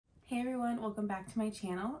Hey everyone, welcome back to my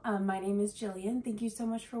channel. My name is Jillian. Thank you so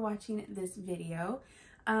much for watching this video.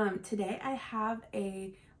 Today I have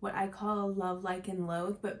what I call a love, like, and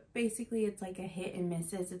loathe, but basically it's like a hit and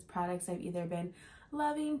misses. It's products I've either been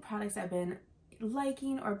loving, products I've been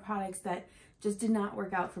liking, or products that just did not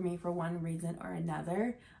work out for me for one reason or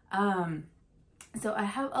another. So I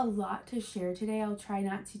have a lot to share today. I'll try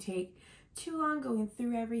not to take too long going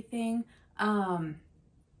through everything.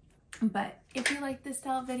 But if you like this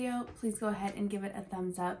style video, please go ahead and give it a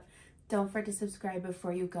thumbs up. Don't forget to subscribe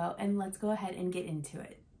before you go, and let's go ahead and get into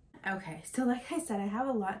it. Okay, so like I said, I have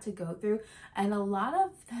a lot to go through, and a lot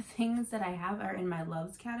of the things that I have are in my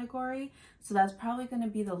loves category, so that's probably going to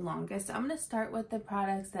be the longest. So I'm going to start with the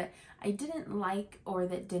products that I didn't like or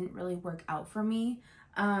that didn't really work out for me.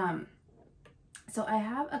 So I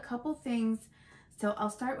have a couple things. So I'll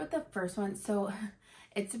start with the first one. So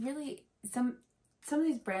it's really some of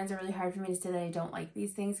these brands are really hard for me to say that I don't like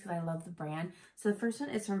these things because I love the brand. So the first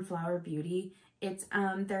one is from Flower Beauty. It's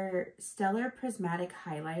their Stellar Prismatic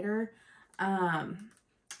Highlighter.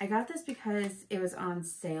 I got this because it was on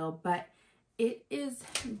sale, but it is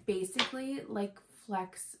basically like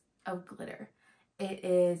flecks of glitter. It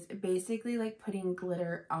is basically like putting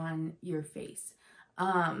glitter on your face.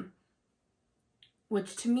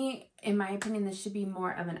 Which to me, in my opinion, this should be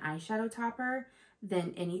more of an eyeshadow topper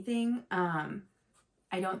than anything.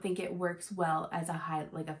 I don't think it works well as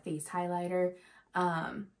a face highlighter.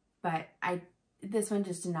 But this one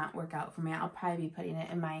just did not work out for me. I'll probably be putting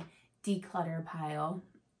it in my declutter pile.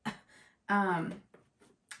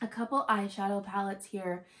 A couple eyeshadow palettes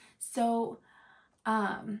here. So,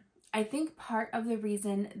 I think part of the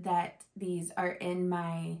reason that these are in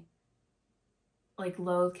my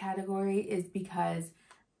loathe category is because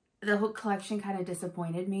the whole collection kind of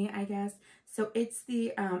disappointed me, I guess. So it's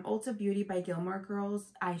the Ulta Beauty by Gilmore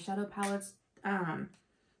Girls eyeshadow palettes. I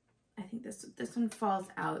think this one falls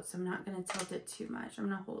out, so I'm not going to tilt it too much. I'm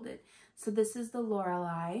going to hold it. So this is the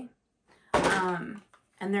Lorelei. And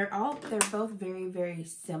they're both very, very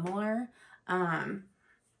similar. And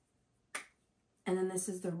then this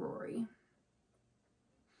is the Rory.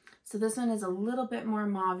 So this one is a little bit more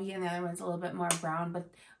mauvey and the other one's a little bit more brown, but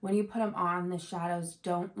when you put them on, the shadows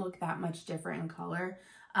don't look that much different in color.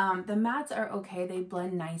 The mattes are okay. They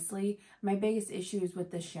blend nicely. My biggest issue is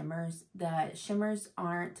with the shimmers. The shimmers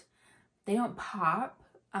they don't pop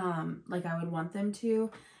like I would want them to.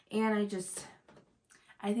 And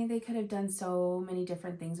I think they could have done so many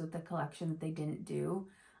different things with the collection that they didn't do.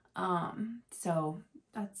 So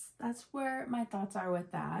that's where my thoughts are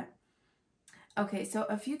with that. Okay, so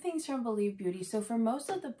a few things from Believe Beauty. So for most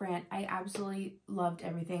of the brand, I absolutely loved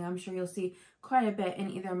everything. I'm sure you'll see quite a bit in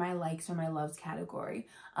either my likes or my loves category.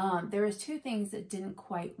 There was two things that didn't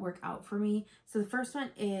quite work out for me. So the first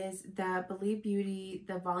one is the Believe Beauty,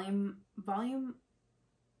 the Volume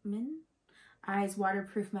Eyes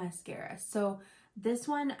Waterproof Mascara. So this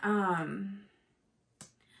one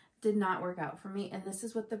did not work out for me, and this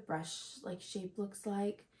is what the brush shape looks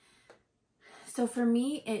like. So for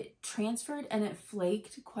me, it transferred and it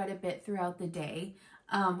flaked quite a bit throughout the day,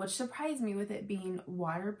 which surprised me with it being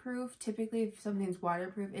waterproof. Typically, if something's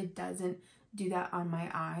waterproof, it doesn't do that on my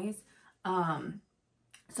eyes.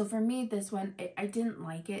 So for me, this one, I didn't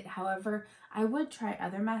like it. However, I would try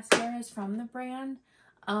other mascaras from the brand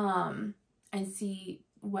and see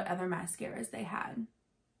what other mascaras they had.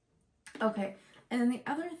 Okay, and then the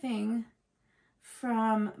other thing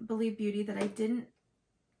from Believe Beauty that I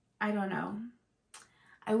don't know,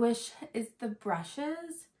 I wish is the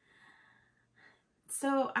brushes.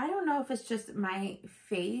 So I don't know if it's just my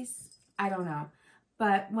face, I don't know,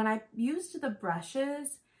 but when I used the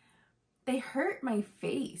brushes, they hurt my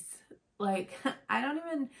face. I don't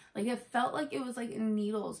even, it felt like it was like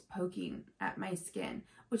needles poking at my skin,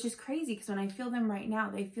 which is crazy because when I feel them right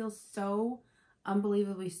now, they feel so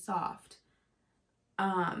unbelievably soft.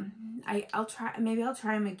 I'll try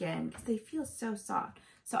them again because they feel so soft.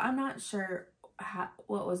 So I'm not sure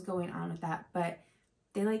what was going on with that, but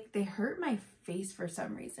they hurt my face for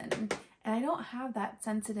some reason. And I don't have that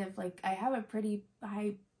sensitive, I have a pretty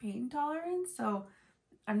high pain tolerance, so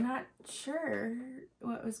I'm not sure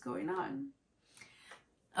what was going on.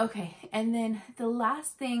 Okay, and then the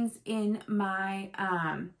last things in my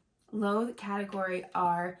loathe category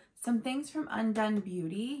are some things from Undone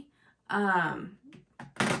Beauty. So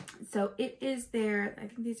it is I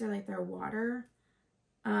think these are their water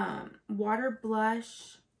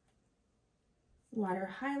blush, water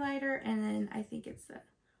highlighter, and then I think it's the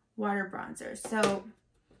water bronzer. So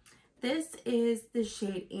this is the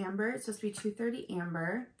shade Amber. It's supposed to be 230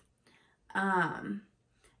 Amber.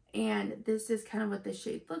 And this is kind of what the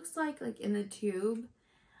shade looks like in the tube.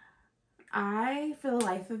 I, for the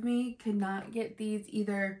life of me, could not get these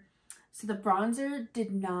either. So the bronzer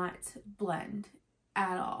did not blend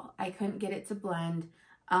at all. I couldn't get it to blend.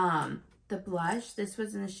 The blush, this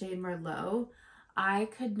was in the shade Merlot. I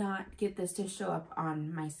could not get this to show up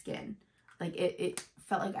on my skin. Like it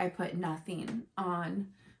felt like I put nothing on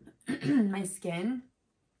my skin.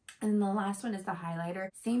 And the last one is the highlighter.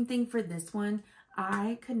 Same thing for this one.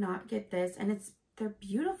 I could not get this, and they're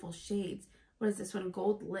beautiful shades. What is this one?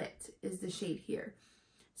 Gold Lit is the shade here.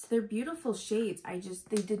 So they're beautiful shades.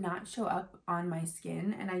 They did not show up on my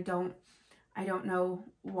skin, and I don't know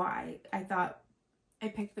why. I thought I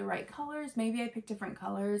picked the right colors. Maybe I picked different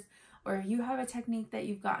colors, or if you have a technique that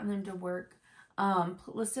you've gotten them to work,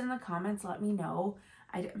 list it in the comments, let me know.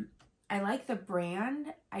 I like the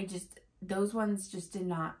brand. Those ones just did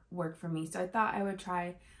not work for me. So I thought I would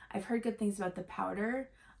try. I've heard good things about the powder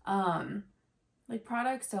like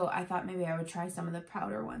products, so I thought maybe I would try some of the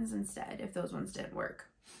powder ones instead if those ones didn't work.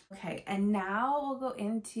 Okay, and now we'll go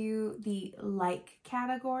into the like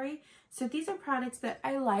category. So these are products that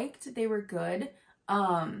I liked. They were good.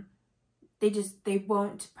 They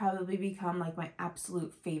won't probably become like my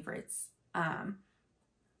absolute favorites.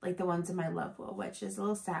 Like the ones in my love wheel, which is a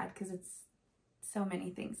little sad because it's so many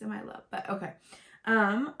things in my love, but okay.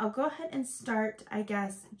 I'll go ahead and start, I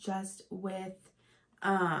guess, just with,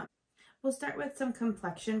 we'll start with some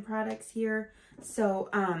complexion products here. So,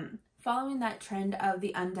 following that trend of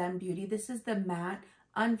the Undone Beauty, this is the matte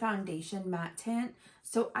unfoundation matte tint.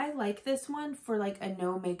 So I like this one for like a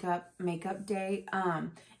no makeup day.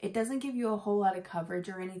 It doesn't give you a whole lot of coverage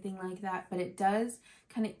or anything like that, but it does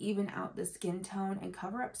kind of even out the skin tone and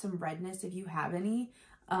cover up some redness if you have any.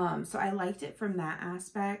 So I liked it from that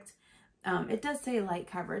aspect. It does say light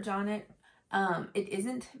coverage on it. It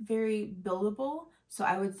isn't very buildable, so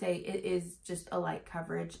I would say it is just a light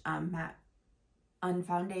coverage matte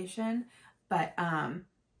unfoundation, but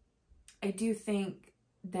I do think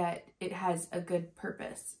that it has a good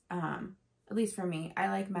purpose, at least for me. I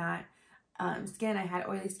like matte skin. I had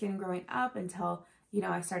oily skin growing up until, you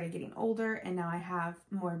know, I started getting older, and now I have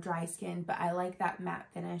more dry skin, but I like that matte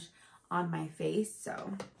finish on my face.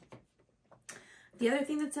 So the other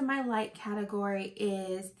thing that's in my light category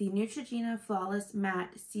is the Neutrogena Flawless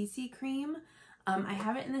Matte CC Cream. I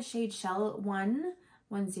have it in the shade Shell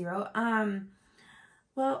 110.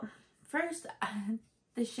 Well, first,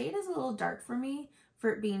 the shade is a little dark for me for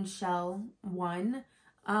it being Shell 1.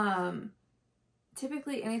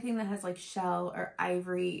 Typically anything that has like shell or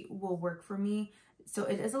ivory will work for me. So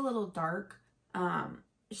it is a little dark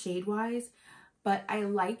shade wise, but I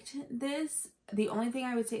liked this. The only thing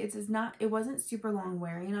I would say is it wasn't super long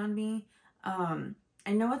wearing on me.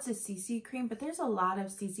 I know it's a CC cream, but there's a lot of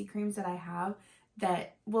CC creams that I have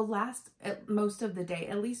that will last most of the day,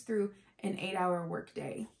 at least through an 8-hour work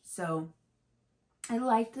day. So I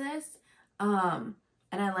liked this.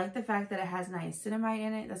 And I like the fact that it has niacinamide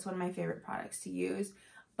in it. That's one of my favorite products to use.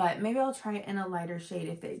 But maybe I'll try it in a lighter shade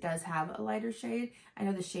if it does have a lighter shade. I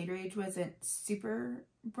know the shade range wasn't super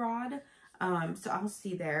broad, so I'll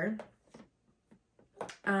see there.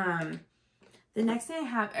 The next thing I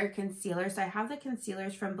have are concealers. So I have the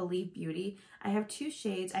concealers from Believe Beauty. I have two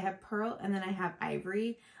shades. I have Pearl and then I have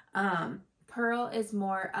Ivory. Pearl is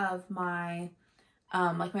more of my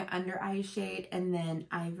like my under eye shade, and then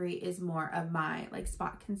Ivory is more of my like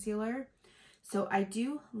spot concealer. So I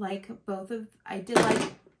do like both of, I did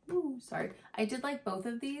like both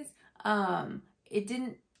of these.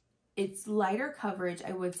 It's lighter coverage,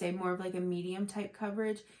 I would say, more of like a medium type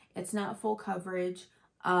coverage. It's not full coverage,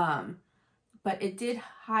 but it did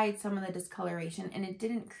hide some of the discoloration, and it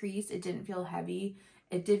didn't crease, it didn't feel heavy,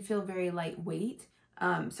 it did feel very lightweight.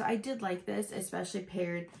 So I did like this, especially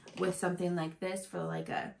paired with something like this for like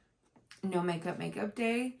a no makeup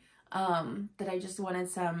day, that I just wanted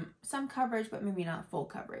some coverage, but maybe not full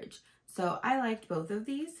coverage. So I liked both of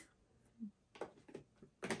these.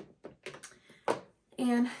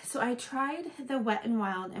 And so I tried the Wet n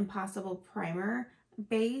Wild Impossible Primer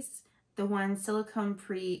Base, the one silicone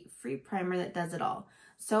free primer that does it all.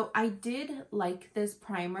 So I did like this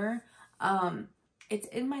primer. It's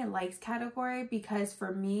in my likes category because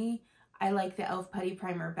for me, I like the e.l.f. Putty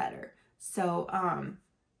Primer better. So, I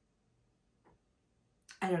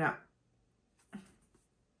don't know.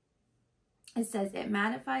 It says it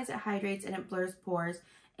mattifies, it hydrates, and it blurs pores.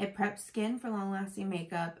 It preps skin for long-lasting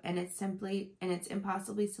makeup, and it's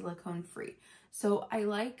impossibly silicone free. So I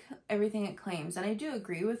like everything it claims, and I do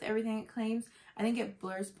agree with everything it claims. I think it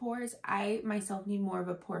blurs pores. I myself need more of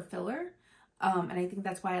a pore filler. And I think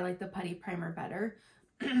that's why I like the Putty Primer better.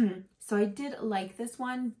 So I did like this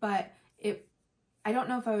one, but I don't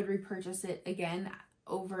know if I would repurchase it again.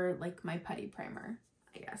 over like my putty primer,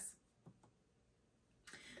 I guess.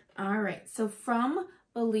 All right, so from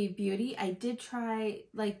Believe Beauty, I did try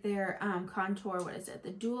like their contour, what is it?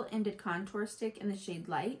 The dual-ended contour stick in the shade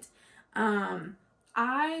Light.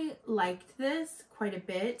 I liked this quite a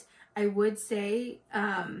bit. I would say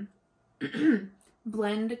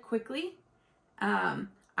blend quickly.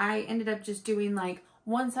 I ended up just doing like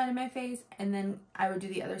one side of my face and then I would do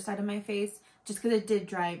the other side of my face just because it did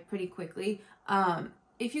dry pretty quickly.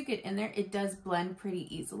 If you get in there, it does blend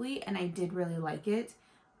pretty easily and I did really like it.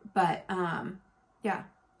 But yeah,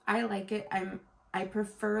 I like it. I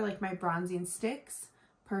prefer like my bronzing sticks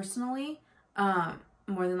personally,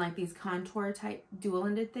 more than like these contour type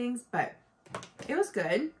dual-ended things, but it was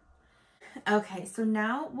good. Okay, so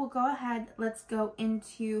now we'll go ahead, let's go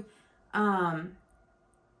into I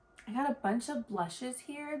got a bunch of blushes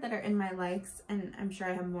here that are in my likes, and I'm sure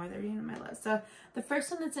I have more that are in my list. So the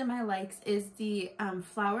first one that's in my likes is the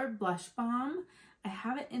Flower Blush Balm. I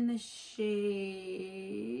have it in the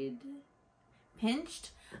shade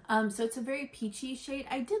Pinched. So it's a very peachy shade.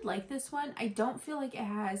 I did like this one. I don't feel like it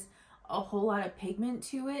has a whole lot of pigment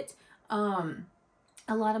to it. A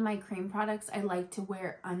lot of my cream products I like to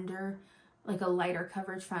wear under like a lighter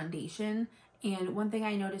coverage foundation. And one thing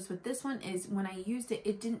I noticed with this one is when I used it,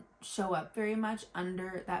 it didn't show up very much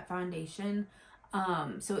under that foundation.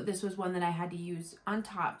 So this was one that I had to use on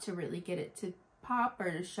top to really get it to pop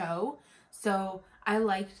or to show. So I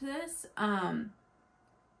liked this,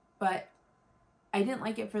 but I didn't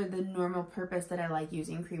like it for the normal purpose that I like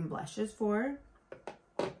using cream blushes for.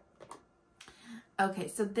 Okay,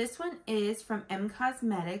 so this one is from M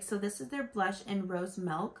Cosmetics. So this is their blush in Rose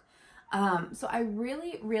Milk. So I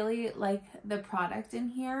really, really like the product in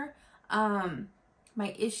here.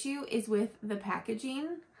 My issue is with the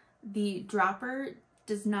packaging. The dropper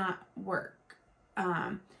does not work.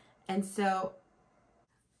 And so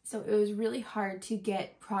it was really hard to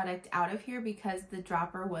get product out of here because the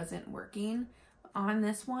dropper wasn't working on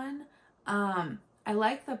this one. I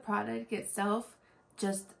like the product itself,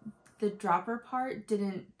 just the dropper part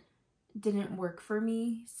didn't work for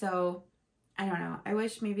me. So I don't know. I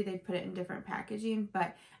wish maybe they'd put it in different packaging,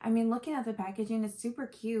 but I mean, looking at the packaging, it's super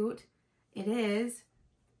cute. It is.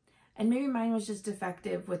 And maybe mine was just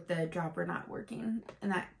defective with the dropper not working,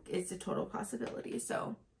 and that is a total possibility.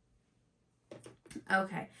 So,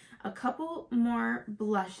 okay, a couple more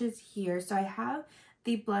blushes here. So I have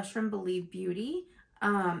the blush from Believe Beauty.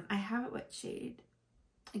 I have it, what shade?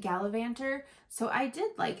 Gallivanter. So I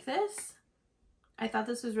did like this. I thought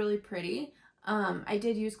this was really pretty. I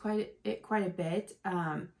did use quite a bit.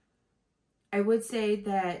 I would say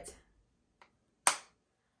that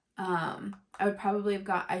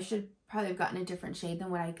I should probably have gotten a different shade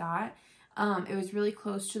than what I got. It was really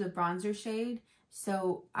close to the bronzer shade,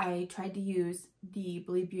 so I tried to use the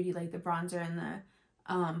Believe Beauty, like the bronzer and the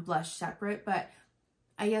blush separate, but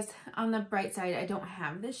I guess on the bright side, I don't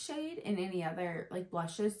have this shade in any other like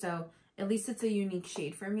blushes, so at least it's a unique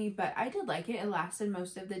shade for me, but I did like it. It lasted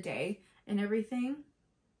most of the day and everything.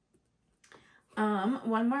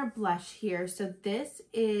 One more blush here. So this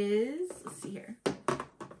is, let's see here.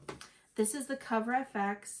 This is the Cover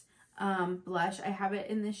FX blush. I have it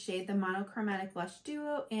in the shade, the Monochromatic Blush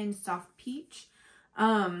Duo in Soft Peach.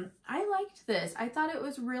 I liked this. I thought it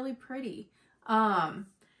was really pretty.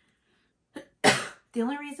 The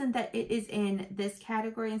only reason that it is in this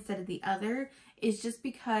category instead of the other is just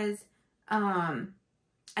because I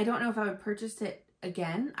don't know if I would purchase it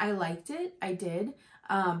again. I liked it. I did.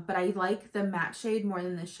 But I like the matte shade more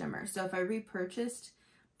than the shimmer. So if I repurchased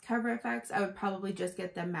Cover FX, I would probably just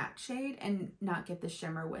get the matte shade and not get the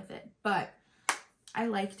shimmer with it. But I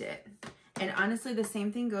liked it. And honestly, the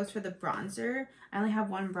same thing goes for the bronzer. I only have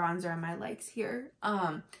one bronzer on my likes here.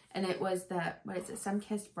 And it was the, what is it,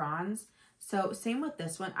 Sunkissed Bronze. So same with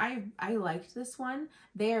this one. I liked this one.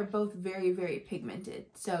 They are both very, very pigmented.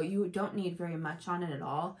 So you don't need very much on it at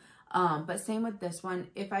all. But same with this one.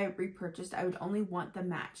 If I repurchased, I would only want the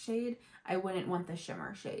matte shade. I wouldn't want the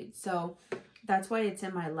shimmer shade. So that's why it's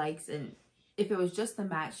in my likes. And if it was just the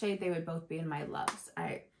matte shade, they would both be in my loves.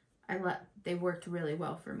 They worked really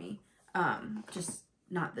well for me. Just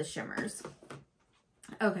not the shimmers.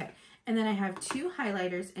 Okay. And then I have two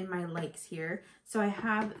highlighters in my likes here. So I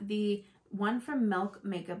have the one from Milk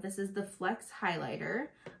Makeup. This is the Flex Highlighter,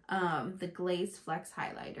 the Glaze Flex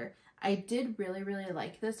Highlighter. I did really, really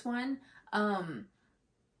like this one. The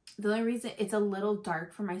only reason, it's a little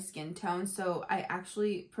dark for my skin tone, so I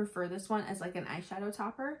actually prefer this one as like an eyeshadow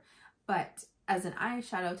topper. But as an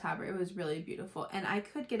eyeshadow topper, it was really beautiful. And I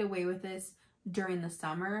could get away with this during the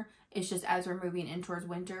summer. It's just as we're moving in towards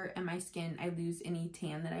winter and my skin, I lose any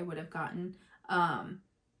tan that I would have gotten I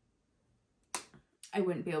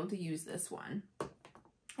wouldn't be able to use this one.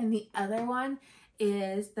 And the other one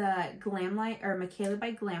is the Glamlite, or Michaela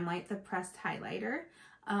by Glamlite, the pressed highlighter.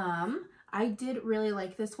 I did really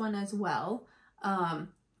like this one as well.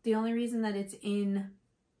 The only reason that it's in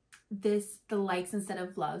the likes instead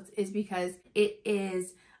of loves is because it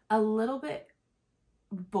is a little bit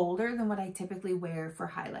bolder than what I typically wear for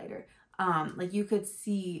highlighter. Like you could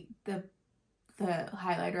see the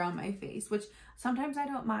highlighter on my face, which sometimes I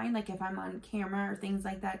don't mind, like if I'm on camera or things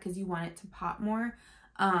like that, because you want it to pop more.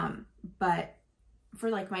 But for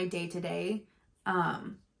like my day-to-day,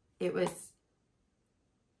 it was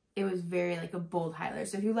very like a bold highlighter.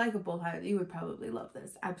 So if you like a bold highlighter, you would probably love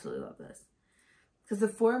this. Absolutely love this, because the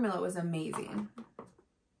formula was amazing.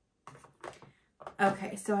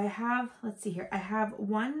 Okay, so I have, let's see here, I have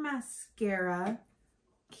one mascara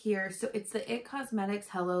here. So it's the IT Cosmetics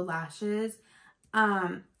Hello Lashes.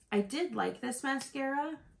 I did like this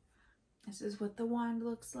mascara. This is what the wand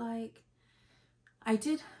looks like. I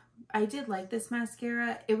did like this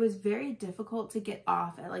mascara. It was very difficult to get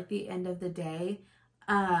off at like the end of the day.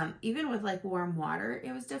 Even with like warm water,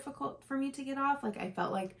 it was difficult for me to get off. Like I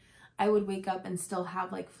felt like I would wake up and still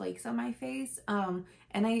have like flakes on my face. And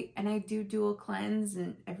I do dual cleanse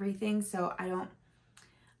and everything, so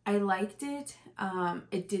I liked it.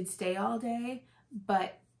 It did stay all day,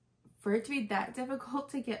 but for it to be that difficult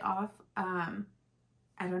to get off, I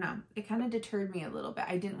don't know. It kind of deterred me a little bit.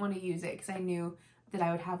 I didn't want to use it because I knew that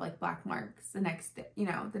I would have like black marks the next day, you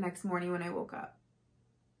know, the next morning when I woke up.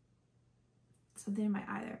 Something in my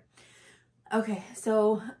eye there. Okay,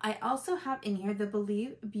 so I also have in here the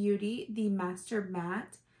Believe Beauty, the Master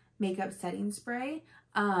Matte Makeup Setting Spray.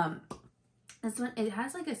 This one, it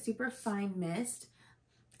has like a super fine mist,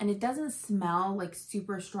 and it doesn't smell like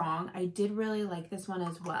super strong. I did really like this one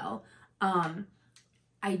as well.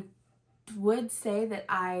 I would say that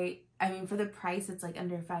I mean, for the price, it's like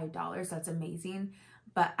under $5. That's amazing.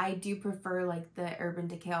 But I do prefer like the Urban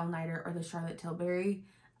Decay All Nighter or the Charlotte Tilbury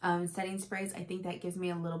setting sprays. I think that gives me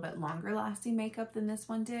a little bit longer lasting makeup than this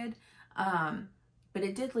one did. But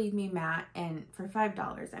it did leave me matte, and for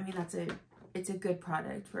 $5, I mean, it's a good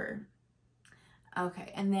product for.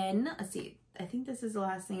 Okay, and then let's see. I think this is the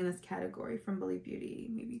last thing in this category from Believe Beauty,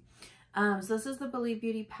 maybe. So this is the Believe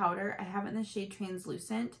Beauty powder. I have it in the shade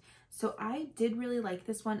Translucent. So I did really like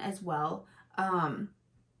this one as well.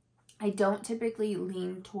 I don't typically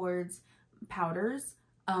lean towards powders,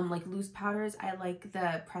 like loose powders. I like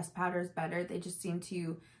the pressed powders better. They just seem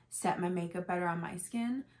to set my makeup better on my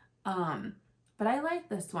skin. But I like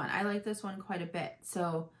this one. I like this one quite a bit.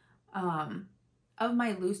 So, of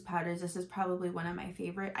my loose powders, this is probably one of my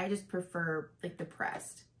favorite. I just prefer like the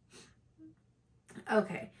pressed.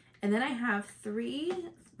 Okay, and then I have 3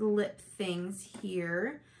 lip things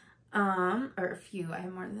here, or a few. I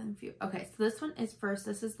have more than a few. Okay, so this one is first.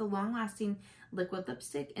 This is the Long Lasting Liquid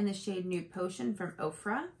Lipstick in the shade Nude Potion from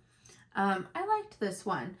Ofra. I liked this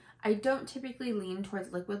one. I don't typically lean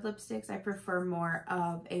towards liquid lipsticks. I prefer more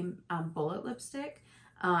of a bullet lipstick,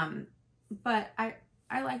 but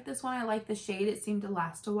I like this one. I like the shade. It seemed to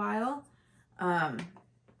last a while. And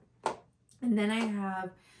then I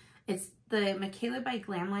have, it's the Michaela by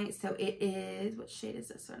Glamlite. So it is, what shade is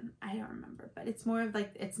this one? I don't remember, but it's more of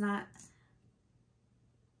like, it's not,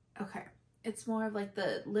 okay. It's more of like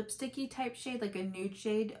the lipsticky type shade, like a nude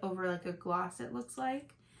shade over like a gloss, it looks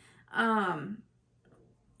like.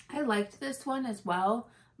 I liked this one as well,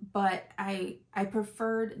 but I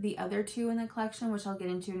preferred the other 2 in the collection, which I'll get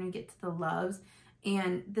into when we get to the loves.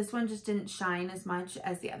 And this one just didn't shine as much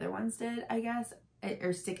as the other ones did, I guess,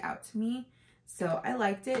 or stick out to me. So I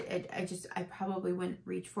liked it. I probably wouldn't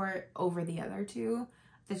reach for it over the other 2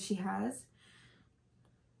 that she has.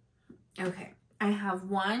 Okay, I have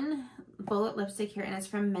one bullet lipstick here, and it's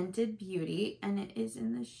from Mented Beauty, and it is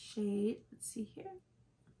in the shade, let's see here,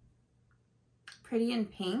 Pretty in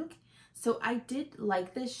Pink. So I did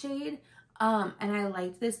like this shade. And I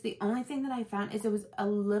liked this. The only thing that I found is it was a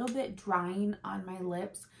little bit drying on my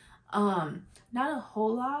lips. Not a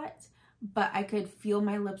whole lot, but I could feel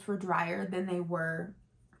my lips were drier than they were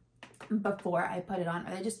before I put it on.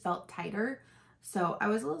 Or they just felt tighter. So I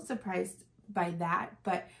was a little surprised by that,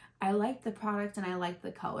 but I liked the product and I liked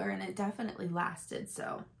the color, and it definitely lasted.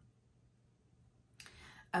 So,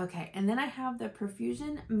 okay. And then I have the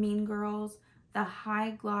Profusion Mean Girls, the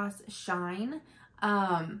High Gloss Shine,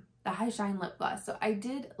 the High Shine Lip Gloss. So I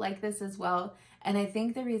did like this as well. And I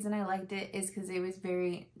think the reason I liked it is because it was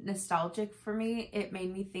very nostalgic for me. It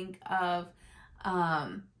made me think of,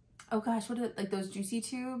 oh gosh, what are like those Juicy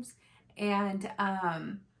Tubes? And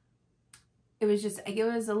it was just, like, it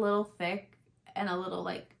was a little thick and a little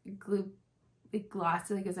like glue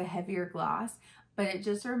glossy, like it's a heavier gloss, but it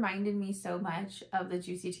just reminded me so much of the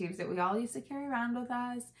Juicy Tubes that we all used to carry around with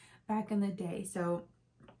us back in the day. So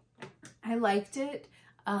I liked it.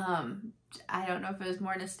 I don't know if it was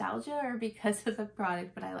more nostalgia or because of the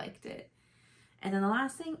product, but I liked it. And then the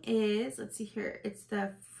last thing is, let's see here, it's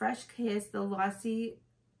the Fresh Kiss, the glossy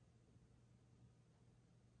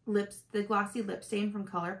lip stain from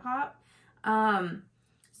ColourPop.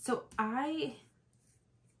 So I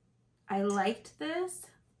liked this.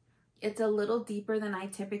 It's a little deeper than I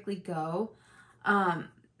typically go.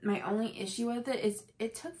 My only issue with it is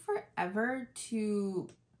it took forever to,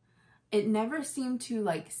 it never seemed to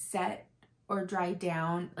like set or dry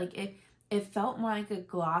down. Like it felt more like a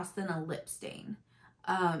gloss than a lip stain.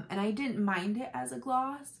 And I didn't mind it as a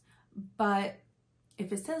gloss, but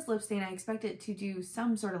if it says lip stain, I expect it to do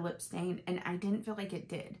some sort of lip stain, and I didn't feel like it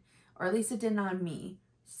did, or at least it didn't on me.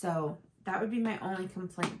 So that would be my only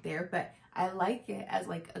complaint there, but I like it as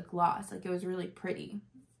like a gloss. Like it was really pretty.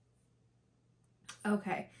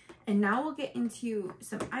 Okay, and now we'll get into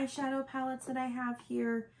some eyeshadow palettes that I have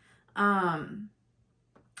here.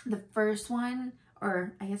 The first one,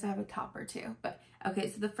 or I guess I have a topper too, but okay,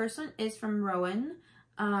 so the first one is from Rowan.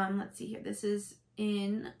 Let's see here. This is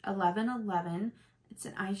in 1111. It's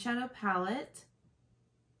an eyeshadow palette.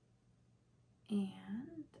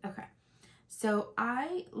 And okay, so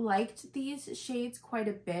I liked these shades quite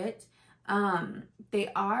a bit. They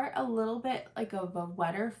are a little bit like of a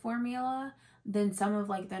wetter formula than some of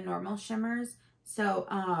like the normal shimmers. So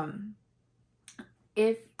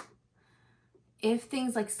if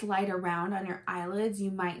things like slide around on your eyelids,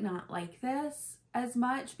 you might not like this as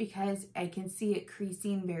much because I can see it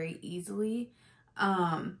creasing very easily.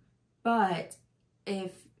 But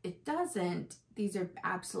if it doesn't, these are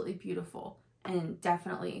absolutely beautiful and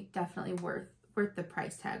definitely worth the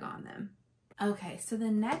price tag on them. Okay, so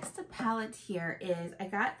the next palette here is, I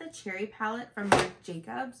got the Cherry palette from Marc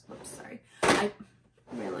Jacobs. Whoops, sorry. Okay.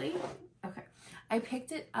 I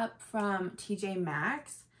picked it up from TJ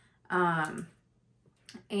Maxx.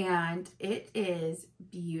 And it is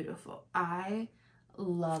beautiful. I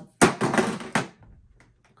love, God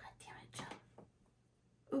damn it, Jill.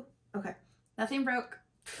 Ooh, okay. Nothing broke.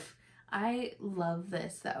 I love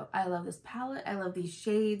this though. I love this palette. I love these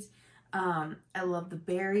shades. I love the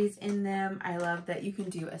berries in them. I love that you can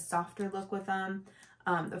do a softer look with them.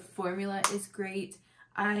 The formula is great.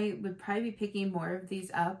 I would probably be picking more of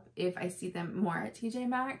these up if I see them more at TJ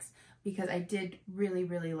Maxx because I did really,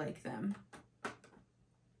 really like them.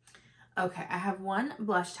 Okay, I have one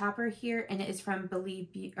blush topper here, and it is from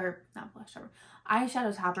Believe Beauty, or not blush topper,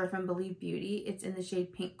 eyeshadow topper from Believe Beauty. It's in the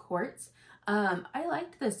shade Pink Quartz. I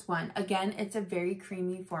liked this one. Again, it's a very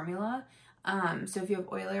creamy formula. So if you have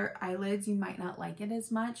oilier eyelids, you might not like it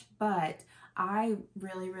as much, but I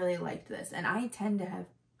really, really liked this. And I tend to have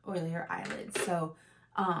oilier eyelids, so,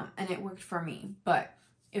 and it worked for me, but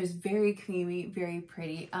it was very creamy, very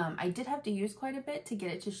pretty. I did have to use quite a bit to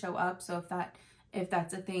get it to show up. So if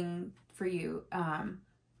that's a thing for you,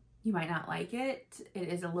 you might not like it. It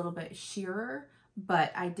is a little bit sheerer,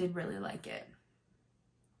 but I did really like it.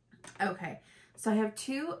 Okay, so I have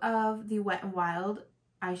two of the Wet n Wild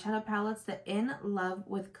eyeshadow palettes, the In Love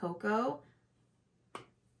with Cocoa.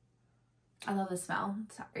 I love the smell,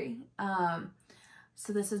 sorry.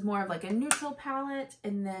 So this is more of like a neutral palette,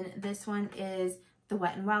 and then this one is the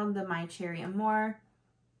Wet n Wild, the My Cherry Amour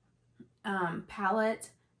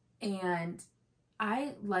palette, and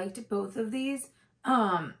I liked both of these.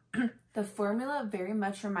 The formula very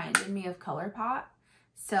much reminded me of ColourPop.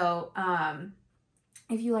 So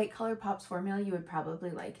if you like ColourPop's formula, you would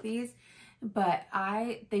probably like these. But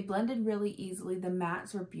they blended really easily. The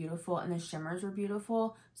mattes were beautiful and the shimmers were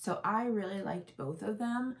beautiful. So I really liked both of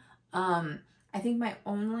them. I think my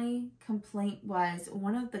only complaint was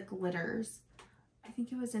one of the glitters. I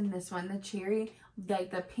think it was in this one, the cherry,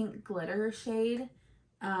 like the pink glitter shade.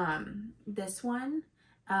 This one,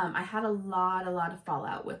 I had a lot of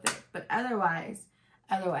fallout with it, but otherwise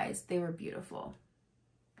they were beautiful.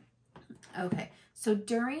 Okay, so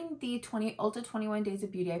during the Ulta 21 Days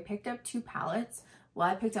of Beauty, I picked up two palettes. Well,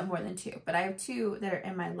 I picked up more than two, but I have two that are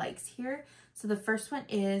in my likes here. So the first one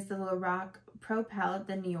is the Lorac Pro palette,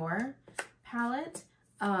 the Nior palette.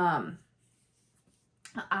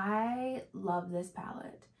 I love this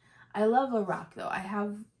palette. I love Lorac though.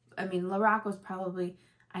 Lorac was probably,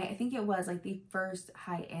 I think it was like the first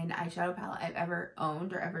high-end eyeshadow palette I've ever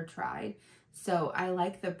owned or ever tried. So I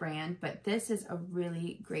like the brand, but this is a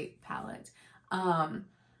really great palette.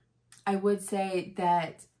 I would say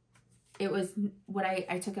that it was what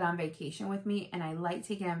I took it on vacation with me, and I like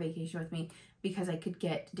taking it on vacation with me because I could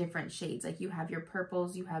get different shades. Like you have your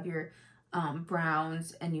purples, you have your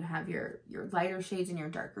browns, and you have your lighter shades and your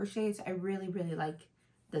darker shades. I really, really like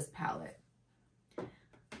this palette.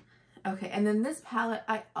 Okay, and then this palette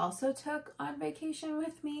I also took on vacation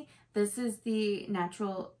with me. This is the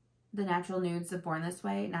Natural Nudes, the Born This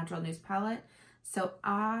Way Natural Nudes palette. So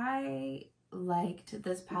I liked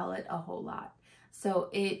this palette a whole lot. So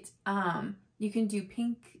it, you can do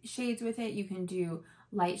pink shades with it. You can do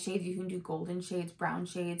light shades. You can do golden shades, brown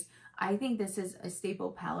shades. I think this is a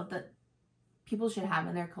staple palette that people should have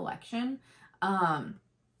in their collection. I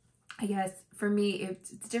guess for me, it's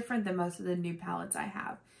different than most of the nude palettes I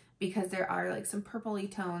have, because there are like some purpley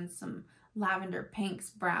tones, some lavender, pinks,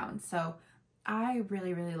 browns. So I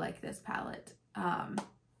really, really like this palette.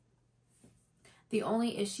 The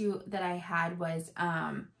only issue that I had was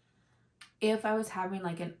if I was having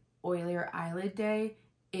like an oilier eyelid day,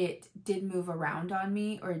 it did move around on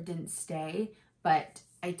me, or it didn't stay. But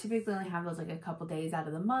I typically only have those like a couple days out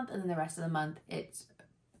of the month, and then the rest of the month it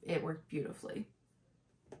worked beautifully.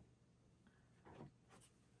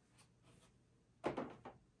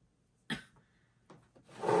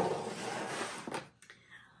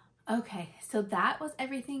 Okay, so that was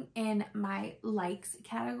everything in my likes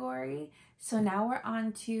category. So now we're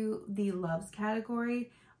on to the loves category,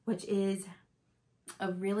 which is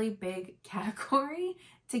a really big category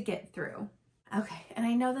to get through. Okay, and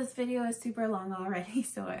I know this video is super long already,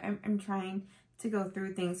 so I'm trying to go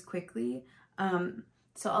through things quickly.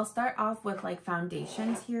 So I'll start off with like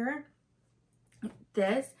foundations here.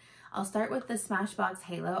 I'll start with the Smashbox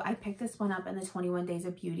Halo. I picked this one up in the 21 Days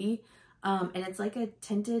of Beauty. And it's like a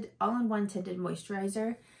tinted, all-in-one tinted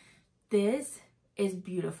moisturizer. This is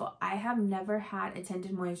beautiful. I have never had a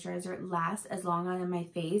tinted moisturizer last as long on my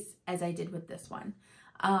face as I did with this one.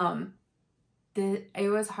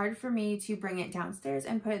 It was hard for me to bring it downstairs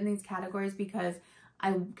and put it in these categories because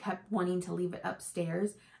I kept wanting to leave it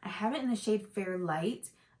upstairs. I have it in the shade Fair Light.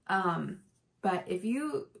 But if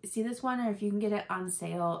you see this one, or if you can get it on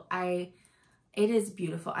sale, it is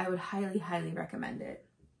beautiful. I would highly, highly recommend it.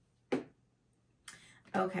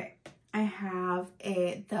 Okay, I have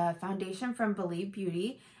the foundation from Believe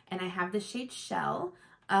Beauty, and I have the shade Shell.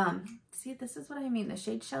 See, this is what I mean. The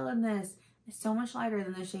shade Shell in this is so much lighter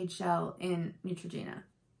than the shade Shell in Neutrogena.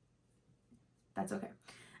 That's okay.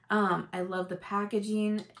 I love the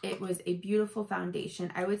packaging. It was a beautiful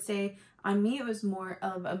foundation. I would say on me it was more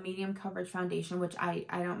of a medium coverage foundation, which I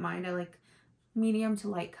don't mind. I like medium to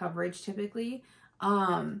light coverage typically.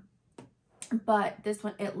 But this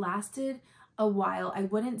one, it lasted a while. I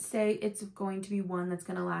wouldn't say it's going to be one that's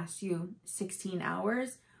going to last you 16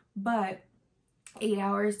 hours, but 8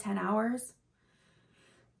 hours, 10 hours,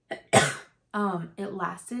 it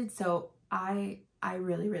lasted. So I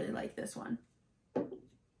really, really like this one.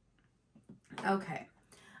 Okay.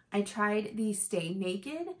 I tried the Stay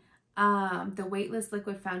Naked, the Weightless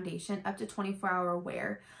Liquid Foundation, up to 24-hour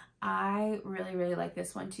wear. I really, really like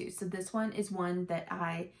this one too. So this one is one that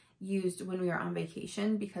I used when we were on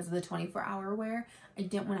vacation because of the 24-hour wear. I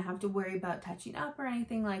didn't want to have to worry about touching up or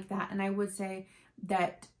anything like that. And I would say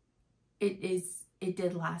that it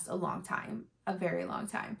did last a long time, a very long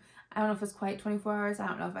time. I don't know if it's quite 24 hours. I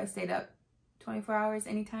don't know if I stayed up 24 hours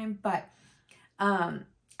anytime, but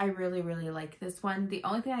I really, really like this one. The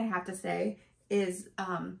only thing I have to say is,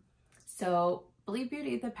 so Believe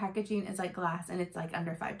Beauty, the packaging is like glass and it's like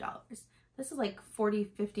under $5. This is like $40,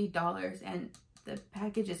 $50 and the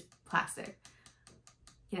package is plastic.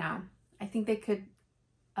 You know, I think they could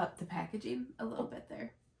up the packaging a little bit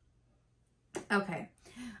there. Okay,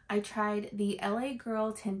 I tried the LA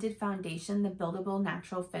Girl Tinted Foundation, the Buildable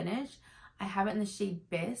Natural Finish. I have it in the shade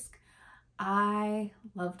Bisque. I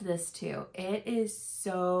loved this too. It is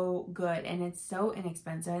so good and it's so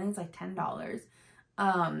inexpensive. I think it's like $10.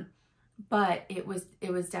 But it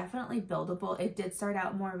was definitely buildable. It did start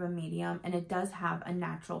out more of a medium and it does have a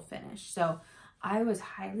natural finish. So I was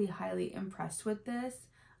highly, highly impressed with this.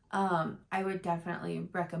 I would definitely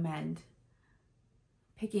recommend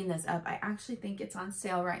picking this up. I actually think it's on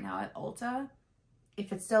sale right now at Ulta.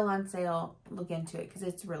 If it's still on sale, look into it because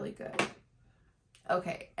it's really good.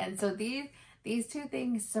 Okay, and so these two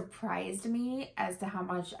things surprised me as to how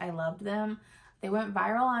much I loved them. They went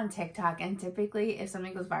viral on TikTok, and typically if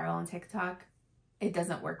something goes viral on TikTok, it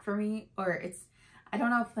doesn't work for me, or I don't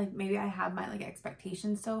know if like maybe I have my like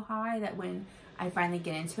expectations so high that when I finally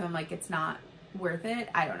get into them, like it's not worth it.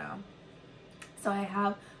 I don't know. So I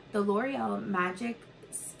have the L'Oreal Magic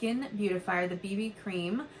Skin Beautifier, the BB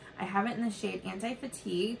Cream. I have it in the shade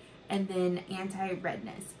Anti-Fatigue and then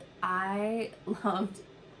Anti-Redness. I loved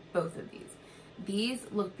both of these. These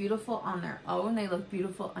look beautiful on their own. They look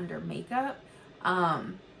beautiful under makeup.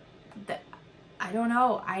 I don't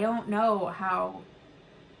know. I don't know how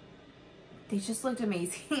they just looked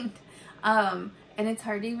amazing. And it's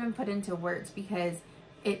hard to even put into words because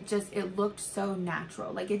it looked so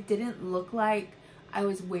natural. Like it didn't look like I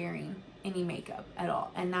was wearing any makeup at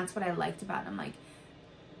all. And that's what I liked about them. Like,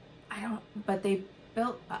 but they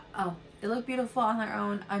built, they look beautiful on their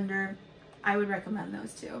own under, I would recommend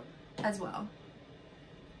those two as well.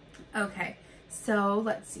 Okay, so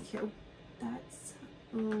let's see here. That's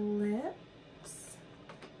lips.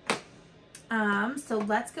 So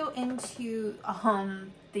let's go into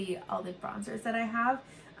all the bronzers that I have.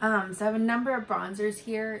 So I have a number of bronzers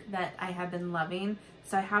here that I have been loving.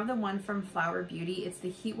 So I have the one from Flower Beauty. It's the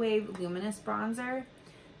Heat Wave Luminous Bronzer.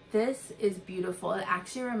 This is beautiful. It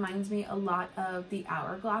actually reminds me a lot of the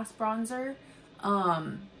Hourglass bronzer.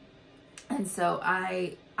 And so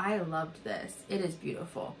I loved this. It is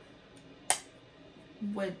beautiful.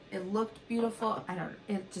 It looked beautiful.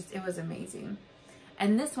 It was amazing.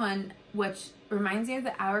 And this one, which reminds me of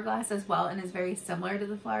the Hourglass as well and is very similar to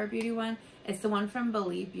the Flower Beauty one, it's the one from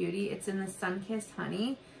Believe Beauty. It's in the Sun-Kissed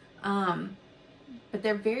Honey. But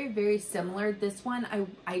they're very, very similar. This one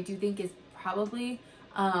I do think is probably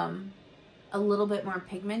a little bit more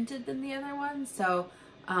pigmented than the other one. So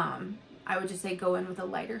I would just say go in with a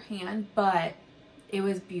lighter hand, but it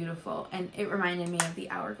was beautiful. And it reminded me of the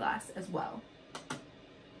Hourglass as well.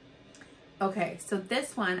 Okay, so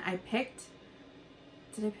this one I picked.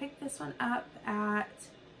 Did I pick this one up at...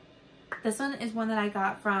 This one is one that I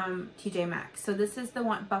got from TJ Maxx. So this is the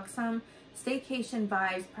one, Buxom Staycation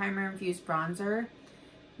Vibes Primer Infused Bronzer.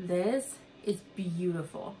 This is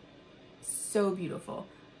beautiful. So beautiful.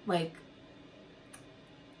 Like,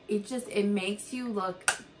 it makes you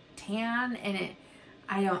look tan, and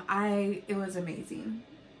it was amazing.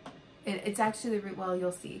 It's actually, well,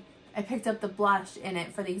 you'll see. I picked up the blush in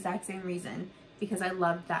it for the exact same reason, because I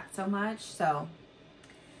loved that so much. So,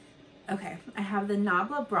 okay, I have the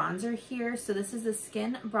Nabla bronzer here. So this is the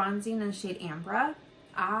Skin Bronzing in the shade Ambra.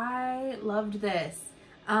 I loved this.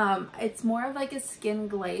 It's more of like a skin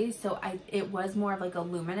glaze, so it was more of like a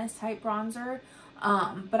luminous type bronzer.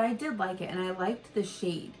 But I did like it, and I liked the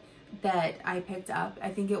shade that I picked up. I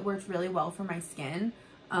think it worked really well for my skin.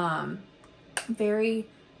 Very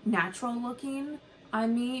natural looking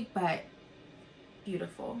on me, but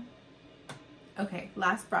beautiful. Okay,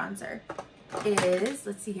 last bronzer is,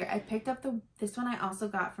 let's see here. I picked up this one I also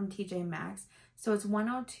got from TJ Maxx. So it's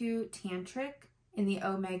 102 Tantric in the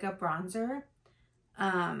Omega bronzer.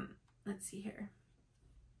 Let's see here.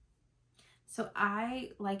 So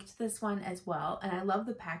I liked this one as well, and I love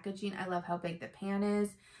the packaging. I love how big the pan is.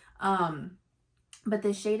 But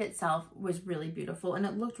the shade itself was really beautiful, and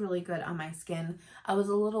it looked really good on my skin. I was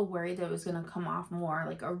a little worried that it was going to come off more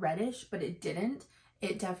like a reddish, but it didn't.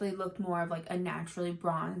 It definitely looked more of like a naturally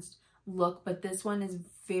bronzed look, but this one is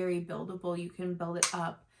very buildable. You can build it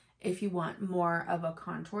up if you want more of a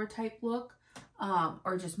contour type look,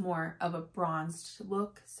 or just more of a bronzed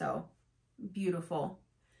look. So beautiful.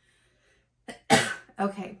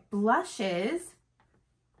 Okay, blushes.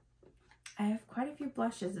 I have quite a few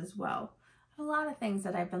blushes as well. A lot of things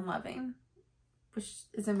that I've been loving, which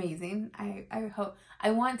is amazing.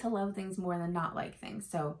 I want to love things more than not like things.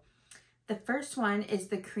 So the first one is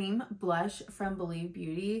the cream blush from Believe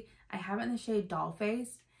Beauty. I have it in the shade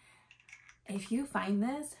Dollface. If you find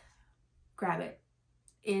this, grab it.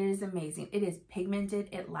 It is amazing. It is pigmented.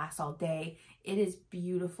 It lasts all day. It is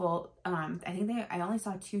beautiful. I think I only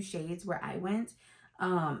saw 2 shades where I went.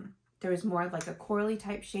 There was more of like a corally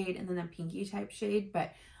type shade and then a pinky type shade,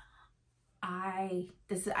 but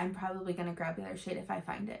I'm probably gonna grab the other shade if I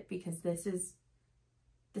find it, because this is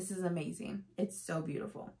amazing. It's so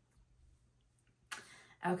beautiful.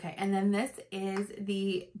 Okay, and then this is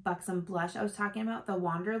the Buxom blush I was talking about, the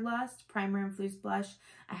Wanderlust Primer Infused Blush.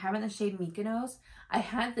 I have it in the shade Mykonos. I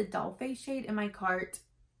had the Dollface shade in my cart,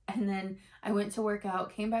 and then I went to work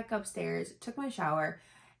out, came back upstairs, took my shower,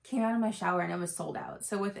 came out of my shower, and it was sold out.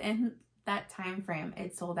 So within that time frame,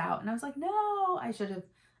 it sold out, and I was like, no, I should have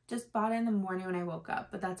just bought it in the morning when I woke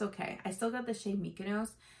up, but that's okay. I still got the shade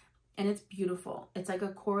Mykonos, and it's beautiful. It's like a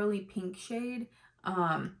corally pink shade.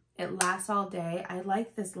 It lasts all day. I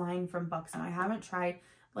like this line from Buxom. I haven't tried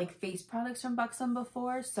like face products from Buxom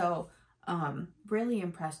before, so really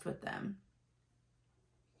impressed with them.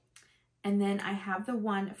 And then I have the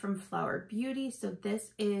one from Flower Beauty. So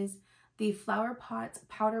this is the Flower Pots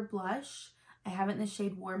Powder Blush. I have it in the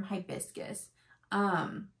shade Warm Hibiscus.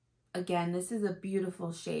 Again, this is a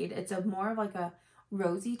beautiful shade. It's a more of like a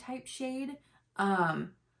rosy type shade.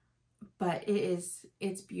 But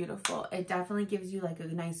it's beautiful. It definitely gives you like a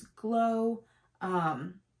nice glow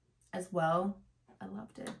as well. I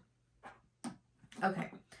loved it.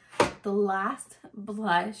 Okay, the last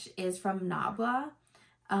blush is from Nabla.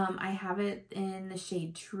 I have it in the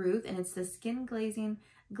shade Truth, and it's the Skin Glazing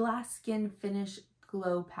Glass Skin Finish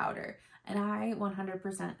Glow Powder. And I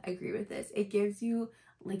 100% agree with this. It gives you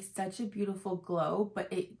like such a beautiful glow,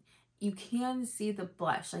 but you can see the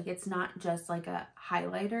blush. Like it's not just like a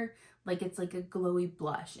highlighter, like it's like a glowy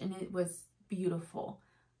blush, and it was beautiful.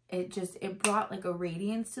 It brought like a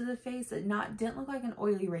radiance to the face. It didn't look like an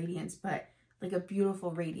oily radiance, but like a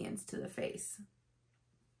beautiful radiance to the face.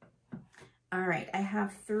 All right, I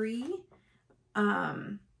have 3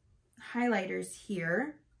 highlighters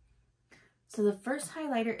here. So the first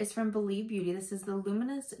highlighter is from Believe Beauty. This is the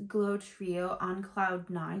Luminous Glow Trio on Cloud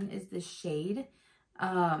 9 is the shade,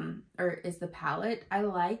 or is the palette. I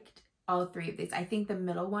liked all 3 of these. I think the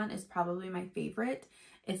middle one is probably my favorite.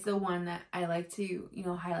 It's the one that I like to, you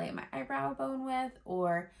know, highlight my eyebrow bone with,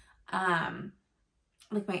 or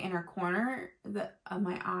like my inner corner of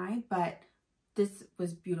my eye, but this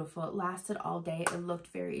was beautiful. It lasted all day. It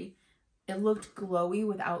looked glowy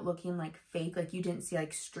without looking like fake. Like you didn't see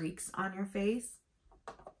like streaks on your face.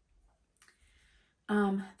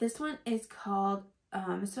 This one is called,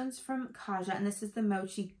 this one's from Kaja, and this is the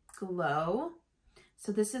Mochi Glow.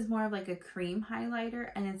 So this is more of like a cream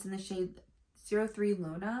highlighter, and it's in the shade 03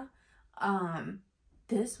 Luna.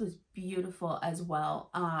 This was beautiful as well.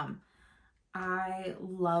 I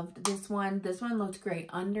loved this one. This one looked great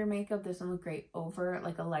under makeup. This one looked great over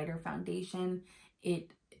like a lighter foundation.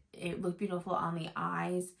 It looked beautiful on the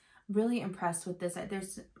eyes. Really impressed with this.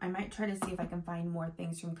 I might try to see if I can find more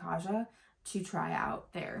things from Kaja to try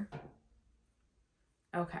out there.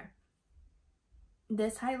 Okay.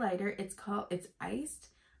 This highlighter, it's Iced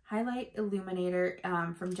Highlight Illuminator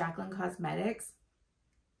from Jaclyn Cosmetics.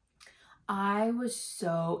 I was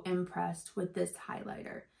so impressed with this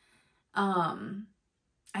highlighter. I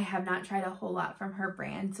have not tried a whole lot from her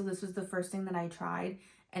brand, so this was the first thing that I tried,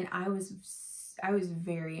 and I was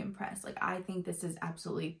very impressed. Like, I think this is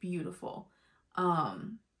absolutely beautiful. I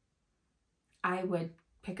would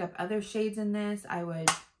pick up other shades in this. I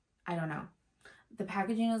don't know. The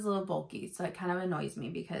packaging is a little bulky, so it kind of annoys me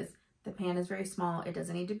because the pan is very small. It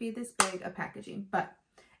doesn't need to be this big of packaging, but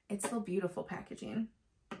it's still beautiful packaging.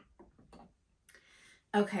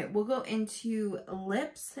 Okay, we'll go into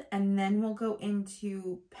lips, and then we'll go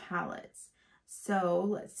into palettes. So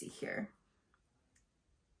let's see here.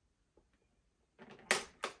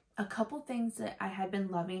 A couple things that I had been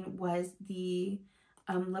loving was the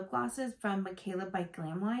lip glosses from Michaela by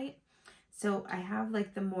Glamlight. So I have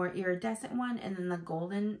like the more iridescent one, and then the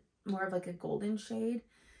golden, more of like a golden shade.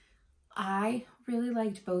 I really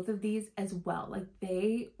liked both of these as well. Like,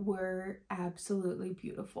 they were absolutely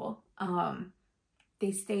beautiful.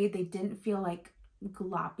 They didn't feel like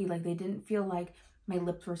gloppy, like they didn't feel like my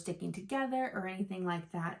lips were sticking together or anything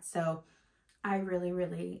like that. So I really,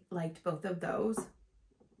 really liked both of those.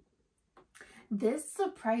 This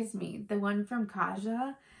surprised me, the one from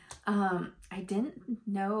Kaja. I didn't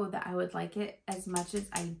know that I would like it as much as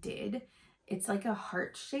I did. It's like a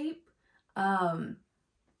heart shape. And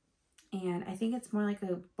I think it's more like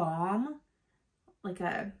a balm, like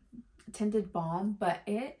a tinted balm, but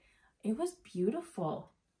it was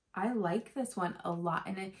beautiful. I like this one a lot,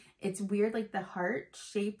 and it's weird, like the heart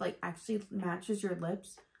shape like actually matches your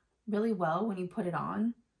lips really well when you put it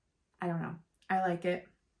on. I don't know. I like it.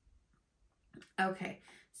 Okay,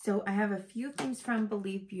 so I have a few things from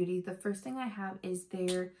Believe Beauty. The first thing I have is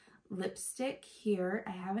their lipstick here.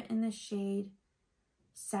 I have it in the shade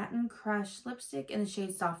Satin Crush lipstick in the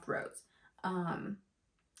shade Soft Rose.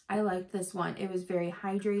 I liked this one. It was very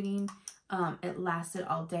hydrating. It lasted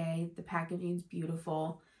all day. The packaging's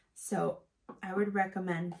beautiful. So I would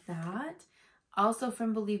recommend that. Also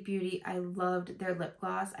from Believe Beauty, I loved their lip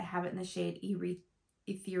gloss. I have it in the shade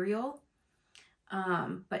Ethereal.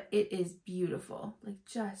 But it is beautiful. Like,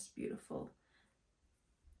 just beautiful.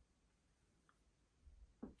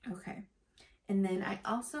 Okay. And then I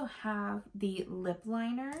also have the lip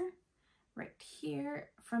liner right here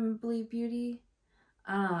from Believe Beauty.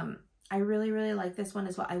 I really, really like this one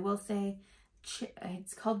as well. I will say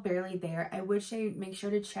it's called Barely There. I would say make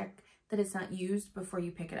sure to check that it's not used before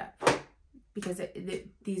you pick it up, because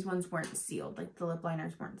these ones weren't sealed. Like, the lip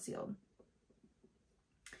liners weren't sealed.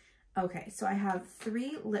 Okay, so I have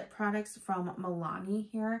 3 lip products from Milani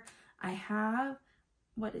here. I have,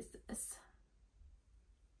 what is this?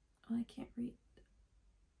 Oh, I can't read.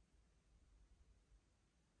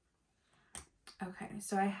 Okay,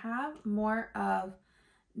 so I have more of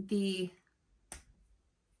the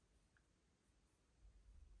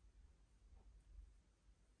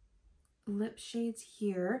lip shades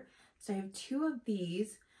here. So I have 2 of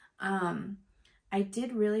these. I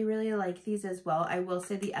did really, really like these as well. I will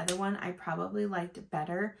say the other one I probably liked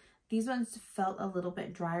better. These ones felt a little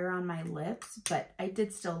bit drier on my lips, but I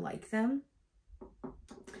did still like them.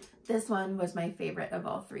 This one was my favorite of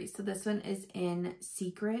all three. So this one is in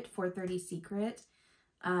Secret, 430 Secret.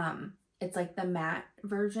 It's like the matte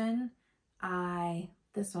version.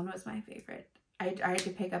 This one was my favorite. I had to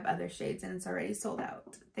pick up other shades and it's already sold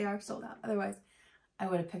out. They are sold out. Otherwise, I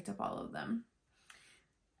would have picked up all of them.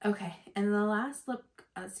 Okay, and the last lip,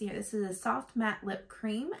 let's see here. This is a soft matte lip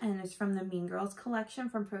cream and it's from the Mean Girls collection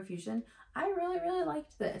from Profusion. I really, really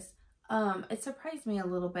liked this. It surprised me a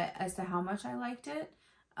little bit as to how much I liked it.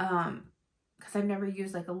 Because I've never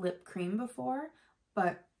used like a lip cream before,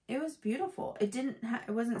 but it was beautiful. It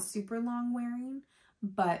wasn't super long wearing,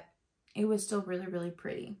 but it was still really, really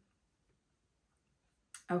pretty.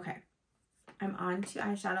 Okay, I'm on to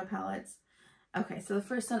eyeshadow palettes. Okay, so the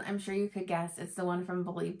first one, I'm sure you could guess, it's the one from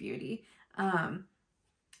Believe Beauty.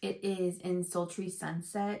 It is in Sultry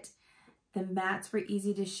Sunset. The mattes were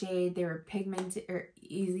easy to shade. They were pigmented, or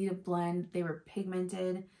easy to blend. They were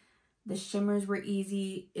pigmented. The shimmers were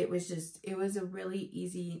easy. It was a really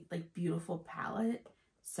easy, like, beautiful palette.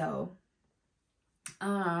 So,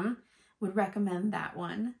 would recommend that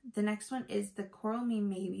one. The next one is the Coral Me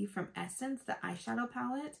Maybe from Essence, the eyeshadow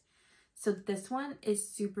palette. So this one is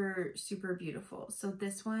super, super beautiful. So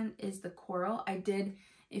this one is the Coral.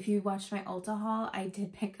 If you watched my Ulta haul, I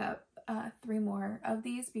did pick up 3 more of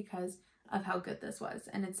these because of how good this was.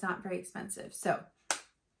 And it's not very expensive. So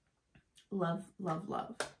love, love,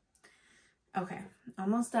 love. Okay,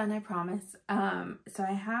 almost done, I promise. So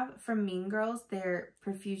I have from Mean Girls, their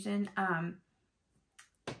Profusion.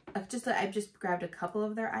 I've just grabbed a couple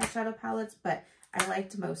of their eyeshadow palettes, but I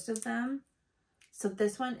liked most of them. So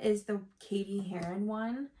this one is the Katie Heron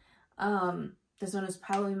one. This one is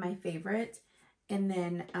probably my favorite. And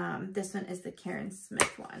then this one is the Karen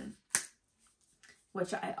Smith one,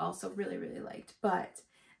 which I also really, really liked. But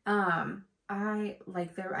I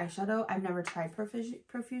like their eyeshadow. I've never tried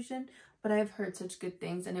Profusion, but I've heard such good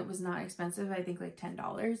things, and it was not expensive. I think like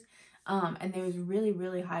 $10. And there was really,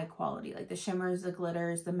 really high quality. Like the shimmers, the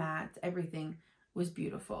glitters, the mattes, everything was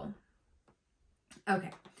beautiful.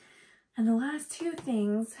 Okay. And the last 2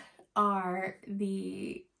 things are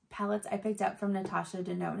the palettes I picked up from Natasha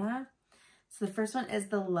Denona. So the first one is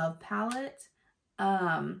the Love palette.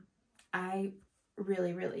 I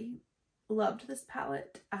really, really loved this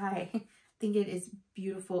palette. I think it is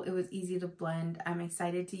beautiful. It was easy to blend. I'm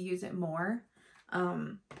excited to use it more.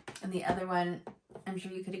 And the other one, I'm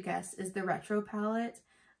sure you could have guessed, is the Retro palette.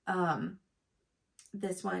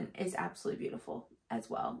 This one is absolutely beautiful as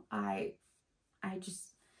well. I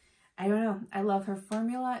don't know. I love her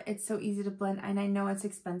formula. It's so easy to blend, and I know it's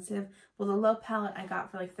expensive. Well, the Love palette I got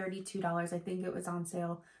for like $32. I think it was on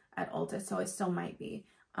sale at Ulta, so it still might be.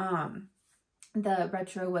 The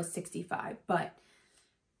Retro was $65, but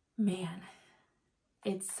man,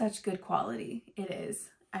 it's such good quality. It is.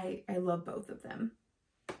 I love both of them.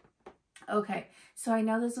 Okay, so I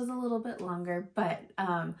know this was a little bit longer, but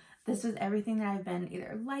this was everything that I've been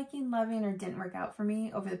either liking, loving, or didn't work out for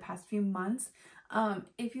me over the past few months.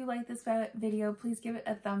 If you like this video, please give it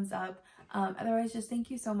a thumbs up. Otherwise, just thank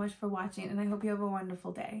you so much for watching, and I hope you have a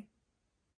wonderful day.